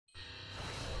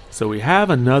So we have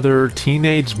another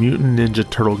Teenage Mutant Ninja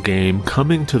Turtle game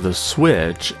coming to the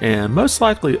Switch, and most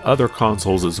likely other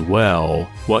consoles as well.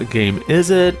 What game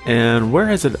is it, and where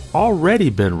has it already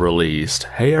been released?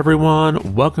 Hey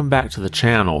everyone, welcome back to the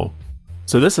channel.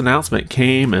 So this announcement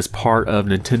came as part of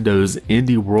Nintendo's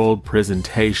Indie World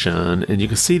presentation, and you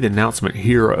can see the announcement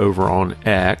here over on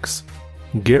X.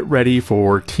 Get ready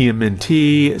for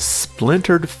TMNT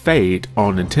Splintered Fate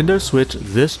on Nintendo Switch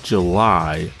this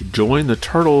July. Join the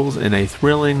Turtles in a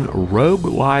thrilling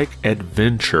roguelike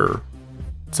adventure.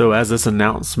 So as this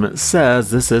announcement says,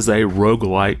 this is a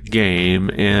roguelike game,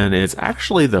 and it's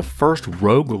actually the first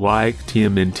roguelike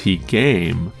TMNT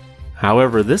game.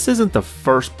 However, this isn't the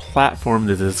first platform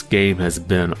that this game has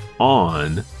been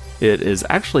on. It is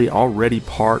actually already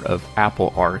part of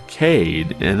Apple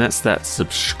Arcade, and that's that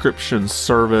subscription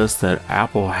service that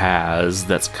Apple has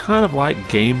that's kind of like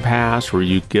Game Pass, where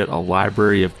you get a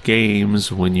library of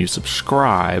games when you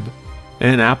subscribe.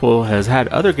 And Apple has had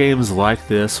other games like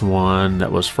this one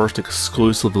that was first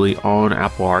exclusively on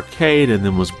Apple Arcade and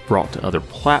then was brought to other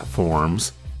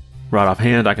platforms. Right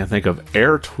offhand, I can think of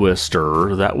Air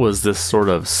Twister. That was this sort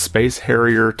of Space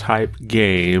Harrier type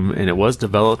game, and it was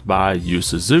developed by Yu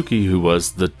Suzuki, who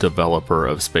was the developer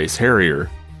of Space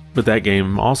Harrier. But that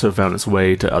game also found its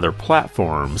way to other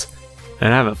platforms.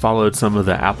 And I haven't followed some of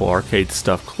the Apple Arcade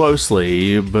stuff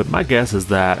closely, but my guess is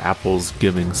that Apple's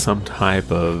giving some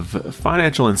type of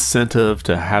financial incentive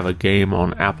to have a game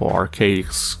on Apple Arcade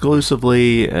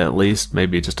exclusively, at least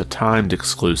maybe just a timed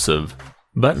exclusive.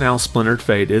 But now Splintered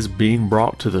Fate is being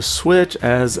brought to the Switch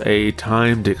as a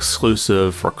timed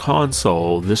exclusive for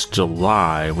console this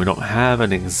July. We don't have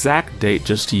an exact date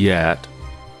just yet.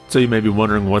 So you may be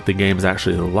wondering what the game is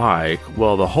actually like.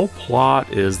 Well, the whole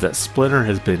plot is that Splinter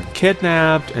has been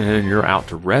kidnapped and you're out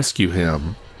to rescue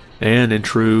him. And in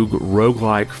true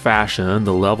roguelike fashion,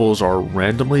 the levels are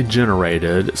randomly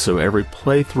generated, so every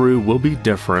playthrough will be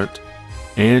different.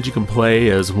 And you can play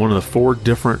as one of the 4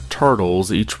 different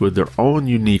turtles, each with their own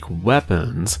unique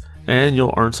weapons, and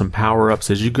you'll earn some power-ups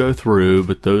as you go through,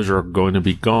 but those are going to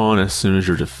be gone as soon as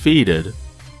you're defeated.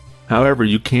 However,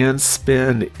 you can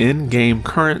spend in-game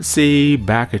currency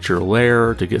back at your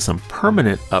lair to get some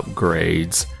permanent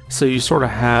upgrades, so you sort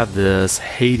of have this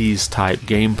Hades-type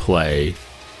gameplay.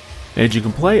 And you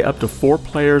can play up to 4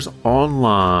 players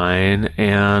online,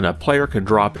 and a player can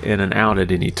drop in and out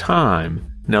at any time.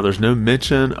 Now there's no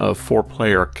mention of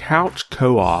 4-player couch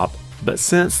co-op, but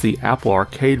since the Apple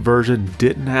Arcade version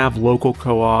didn't have local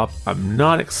co-op, I'm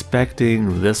not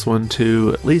expecting this one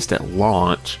to, at least at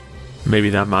launch.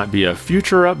 Maybe that might be a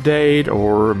future update,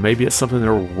 or maybe it's something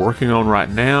they're working on right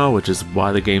now, which is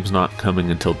why the game's not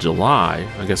coming until July.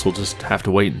 I guess we'll just have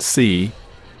to wait and see.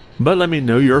 But let me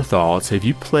know your thoughts. Have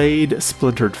you played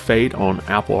Splintered Fate on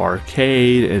Apple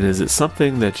Arcade, and is it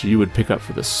something that you would pick up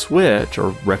for the Switch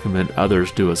or recommend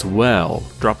others do as well?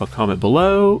 Drop a comment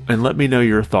below and let me know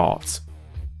your thoughts.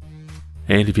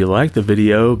 And if you liked the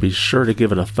video, be sure to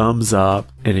give it a thumbs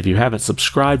up, and if you haven't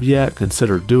subscribed yet,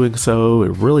 consider doing so.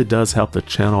 It really does help the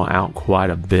channel out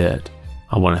quite a bit.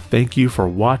 I want to thank you for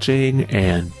watching,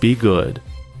 and be good.